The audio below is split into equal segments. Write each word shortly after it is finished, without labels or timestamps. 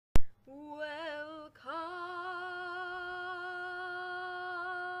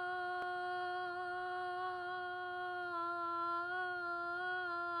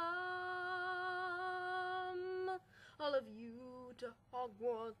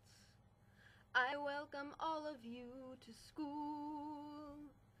Hogwarts. I welcome all of you to school.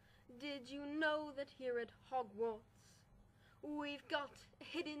 Did you know that here at Hogwarts we've got a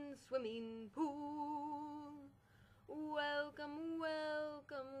hidden swimming pool? Welcome,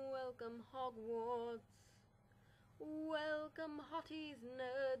 welcome, welcome Hogwarts. Welcome hotties,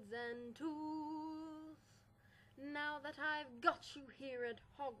 nerds and tools. Now that I've got you here at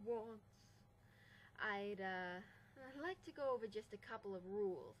Hogwarts, I'd like to go over just a couple of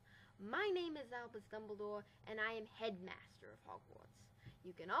rules. My name is Albus Dumbledore, and I am headmaster of Hogwarts.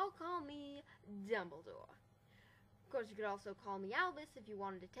 You can all call me Dumbledore. Of course, you could also call me Albus if you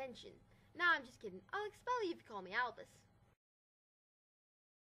wanted attention. Nah, I'm just kidding. I'll expel you if you call me Albus.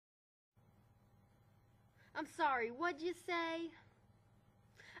 I'm sorry, what'd you say?